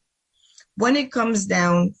community, when it comes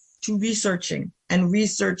down to researching and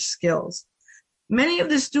research skills, many of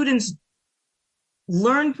the students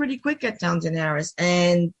learn pretty quick at Townsend Harris,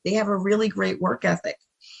 and they have a really great work ethic.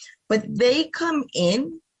 But they come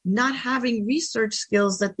in not having research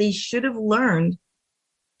skills that they should have learned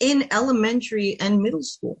in elementary and middle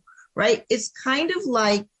school, right? It's kind of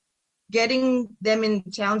like getting them in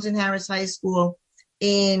Townsend Harris High School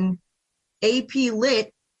in AP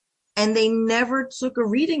Lit, and they never took a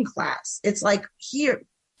reading class. It's like, here,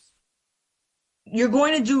 you're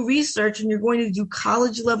going to do research and you're going to do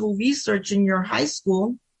college level research in your high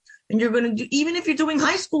school. And you're going to do, even if you're doing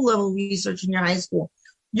high school level research in your high school,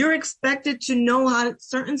 you're expected to know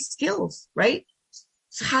certain skills, right?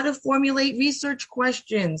 So how to formulate research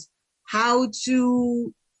questions, how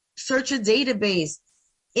to search a database.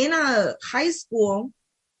 In a high school,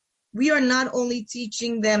 we are not only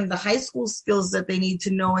teaching them the high school skills that they need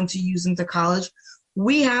to know and to use into college,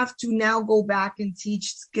 we have to now go back and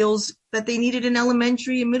teach skills that they needed in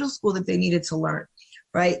elementary and middle school that they needed to learn,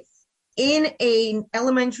 right? In an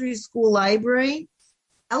elementary school library,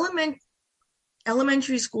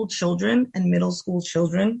 elementary school children and middle school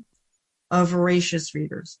children are voracious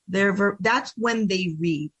readers. That's when they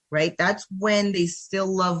read, right? That's when they still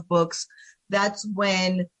love books. That's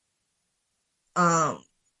when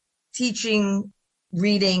teaching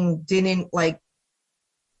reading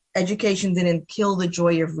education didn't kill the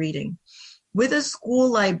joy of reading. With a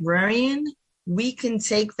school librarian, we can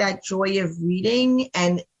take that joy of reading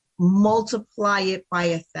and multiply it by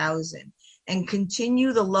 1,000 and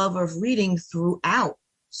continue the love of reading throughout,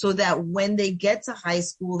 so that when they get to high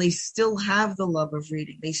school, they still have the love of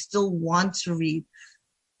reading. They still want to read.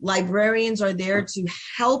 Librarians are there to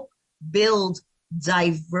help build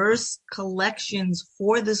diverse collections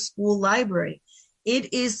for the school library.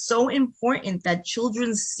 It is so important that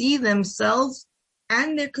children see themselves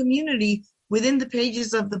and their community within the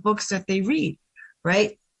pages of the books that they read,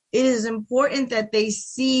 right? It is important that they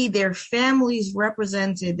see their families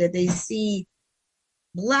represented, that they see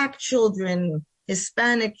Black children,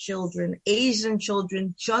 Hispanic children, Asian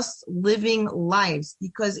children just living lives,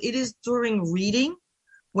 because it is during reading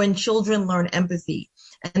when children learn empathy.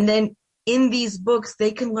 And then in these books,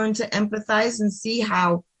 they can learn to empathize and see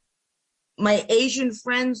how my Asian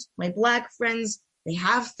friends, my Black friends, they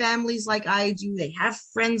have families like I do. They have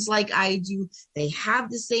friends like I do. They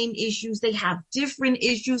have the same issues. They have different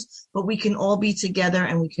issues, but we can all be together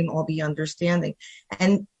and we can all be understanding.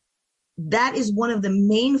 And that is one of the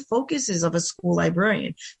main focuses of a school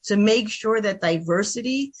librarian, to make sure that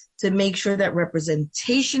diversity, to make sure that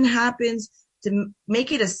representation happens, to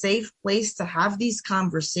make it a safe place to have these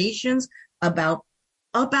conversations about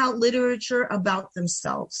literature, about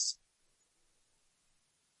themselves.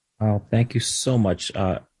 Well, thank you so much,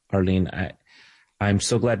 Arlene. I'm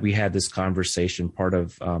so glad we had this conversation. Part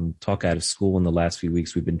of Talk Out of School in the last few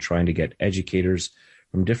weeks, we've been trying to get educators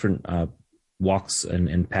from different walks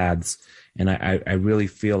and paths. And I really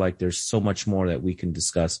feel like there's so much more that we can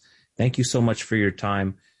discuss. Thank you so much for your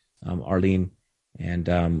time, Arlene. And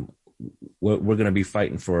we're going to be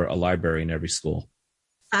fighting for a library in every school.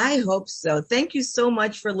 I hope so. Thank you so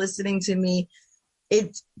much for listening to me.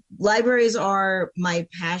 Libraries are my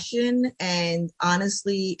passion, and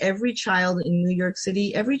honestly, every child in New York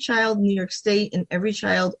City, every child in New York State, and every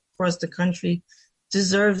child across the country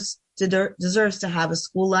deserves to have a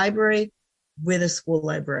school library with a school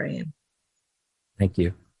librarian. Thank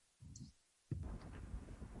you.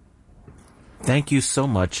 Thank you so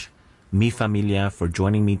much, mi familia, for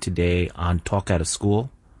joining me today on Talk Out of School.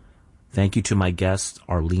 Thank you to my guests,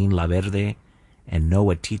 Arlene Laverde and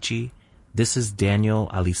Noah Tichy. This is Daniel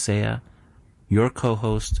Alicea, your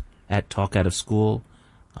co-host at Talk Out of School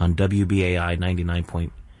on WBAI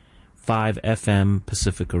 99.5 FM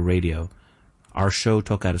Pacifica Radio. Our show,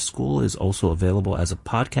 Talk Out of School, is also available as a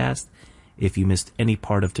podcast if you missed any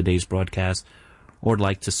part of today's broadcast or would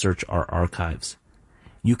like to search our archives.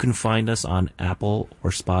 You can find us on Apple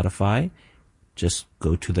or Spotify. Just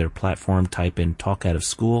go to their platform, type in Talk Out of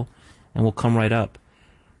School, and we'll come right up.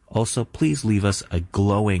 Also, please leave us a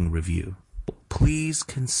glowing review. please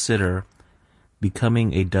consider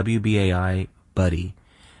becoming a WBAI buddy.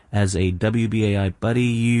 As a WBAI buddy,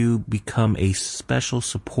 you become a special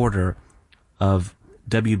supporter of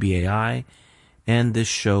WBAI and this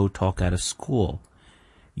show, Talk Out of School.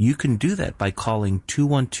 You can do that by calling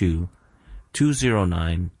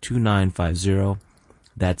 212-209-2950.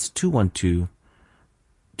 That's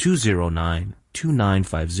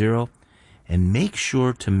 212-209-2950. And make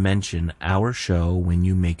sure to mention our show when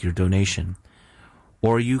you make your donation.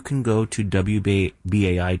 Or you can go to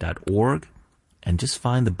WBAI.org and just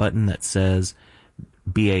find the button that says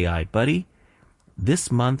BAI Buddy.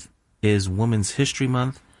 This month is Women's History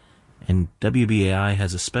Month, and WBAI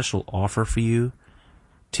has a special offer for you.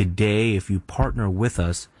 Today, if you partner with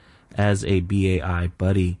us as a BAI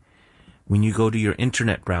Buddy, when you go to your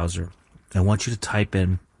internet browser, I want you to type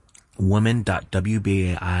in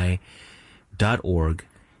women.wbai.org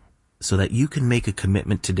so that you can make a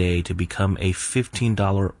commitment today to become a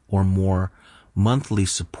 $15 or more monthly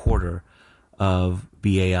supporter of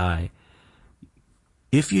BAI.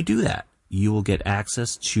 If you do that, you will get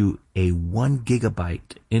access to a 1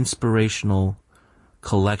 gigabyte inspirational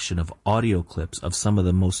collection of audio clips of some of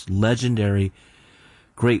the most legendary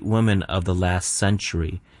great women of the last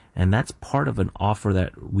century. And that's part of an offer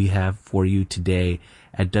that we have for you today.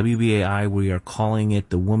 At WBAI, we are calling it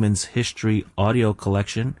the Women's History Audio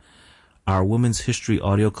Collection. Our Women's History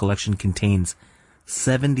Audio Collection contains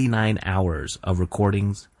 79 hours of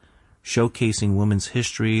recordings showcasing women's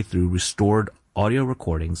history through restored audio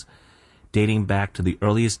recordings dating back to the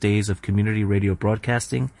earliest days of community radio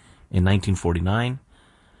broadcasting in 1949.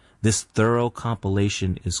 This thorough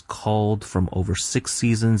compilation is culled from over 6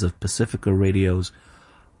 seasons of Pacifica Radio's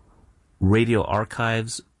radio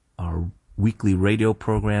archives, our weekly radio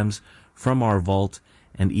programs from our vault,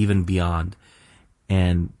 and even beyond.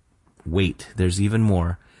 And wait, there's even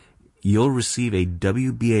more. You'll receive a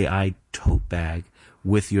WBAI tote bag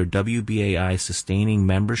with your WBAI sustaining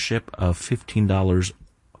membership of $15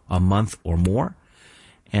 a month or more.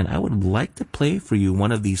 And I would like to play for you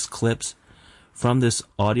one of these clips from this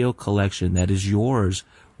audio collection that is yours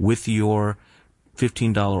with your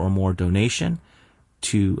 $15 or more donation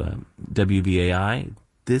to WBAI.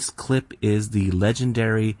 This clip is the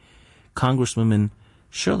legendary Congresswoman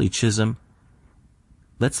Shirley Chisholm.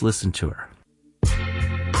 Let's listen to her.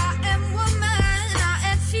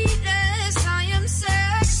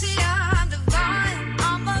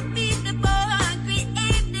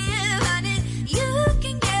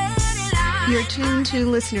 You're tuned to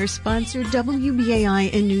listener-sponsored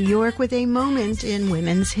WBAI in New York with a moment in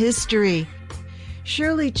women's history.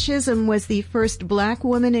 Shirley Chisholm was the first black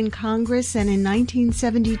woman in Congress, and in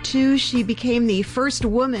 1972 she became the first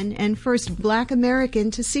woman and first black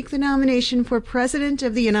American to seek the nomination for President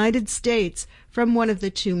of the United States from one of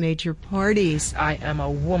the two major parties. I am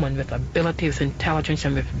a woman with ability, with intelligence,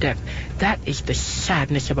 and with depth. That is the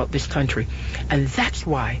sadness about this country. And that's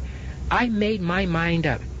why I made my mind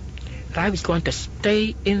up that I was going to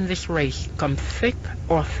stay in this race, come thick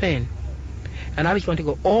or thin. And I was going to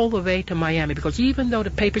go all the way to Miami, because even though the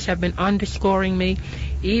papers have been underscoring me,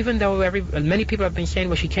 even though many people have been saying,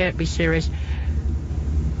 well, she can't be serious,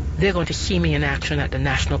 they're going to see me in action at the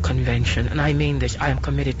National Convention. And I mean this. I am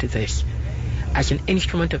committed to this as an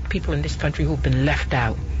instrument of people in this country who've been left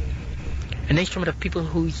out, an instrument of people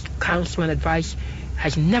whose counsel and advice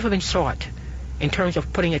has never been sought in terms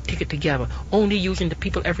of putting a ticket together, only using the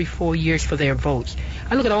people every 4 years for their votes.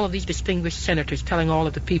 I look at all of these distinguished senators telling all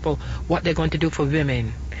of the people what they're going to do for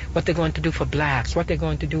women, what they're going to do for blacks, what they're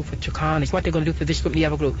going to do for Chicanos, what they're going to do for this group and the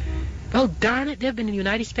other group. Well, darn it, they've been in the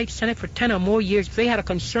United States Senate for 10 or more years. If they had a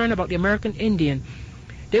concern about the American Indian,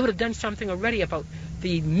 they would have done something already about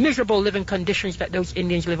the miserable living conditions that those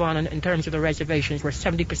Indians live on in terms of the reservations, where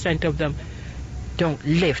 70% of them don't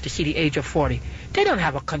live to see the age of 40. They don't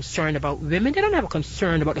have a concern about women. They don't have a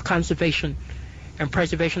concern about the conservation and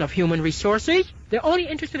preservation of human resources. They're only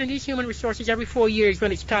interested in these human resources every 4 years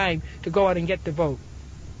when it's time to go out and get the vote.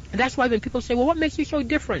 And that's why when people say, well, what makes you so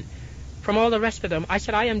different from all the rest of them? I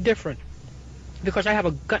said, I am different because I have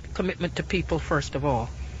a gut commitment to people, first of all.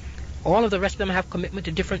 All of the rest of them have commitment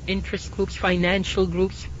to different interest groups, financial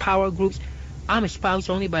groups, power groups. I'm espoused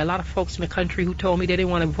only by a lot of folks in the country who told me they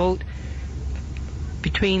didn't want to vote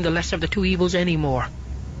between the lesser of the two evils anymore.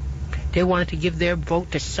 They wanted to give their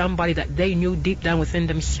vote to somebody that they knew deep down within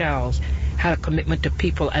themselves had a commitment to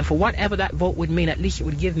people, and for whatever that vote would mean, at least it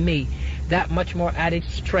would give me that much more added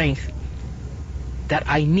strength that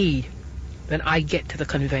I need when I get to the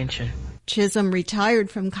convention. Chisholm retired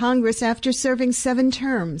from Congress after serving 7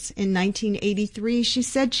 terms. In 1983, she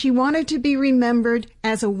said she wanted to be remembered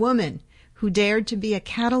as a woman who dared to be a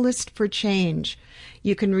catalyst for change.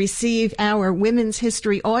 You can receive our Women's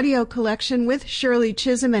History audio collection with Shirley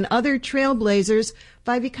Chisholm and other trailblazers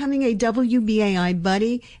by becoming a WBAI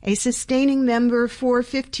Buddy, a sustaining member for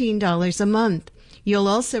 $15 a month. You'll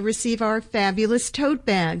also receive our fabulous tote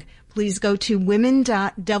bag. Please go to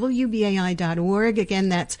women.wbai.org. Again,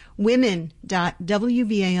 that's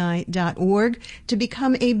women.wbai.org to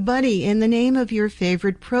become a buddy in the name of your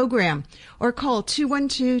favorite program. Or call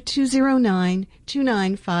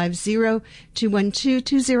 212-209-2950,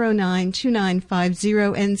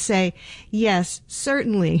 212-209-2950, and say, yes,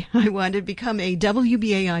 certainly, I want to become a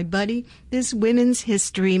WBAI buddy this Women's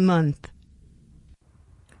History Month.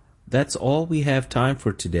 That's all we have time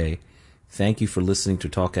for today. Thank you for listening to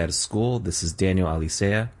Talk Out of School. This is Daniel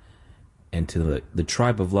Alicea. And to the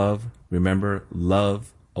Tribe of Love, remember,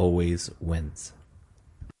 love always wins.